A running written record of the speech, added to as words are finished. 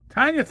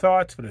Tanya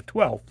thoughts for the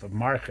 12th of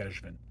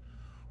Marcheshvan.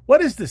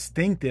 What is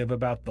distinctive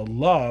about the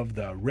love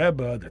the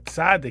Rebbe, the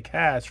Tzaddik,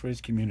 has for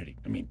his community?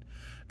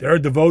 There are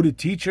devoted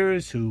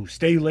teachers who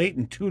stay late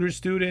and tutor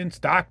students,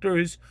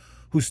 doctors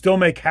who still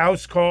make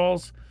house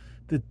calls.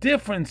 The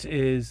difference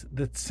is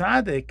the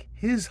Tzaddik,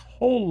 his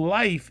whole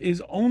life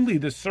is only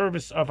the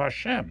service of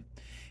Hashem.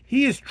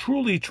 He is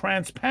truly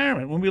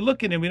transparent. When we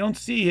look at him, we don't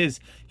see his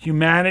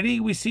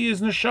humanity, we see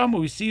his neshama,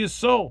 we see his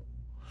soul.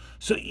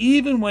 So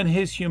even when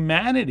his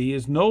humanity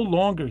is no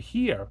longer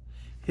here,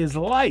 his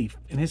life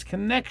and his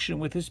connection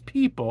with his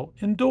people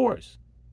endures.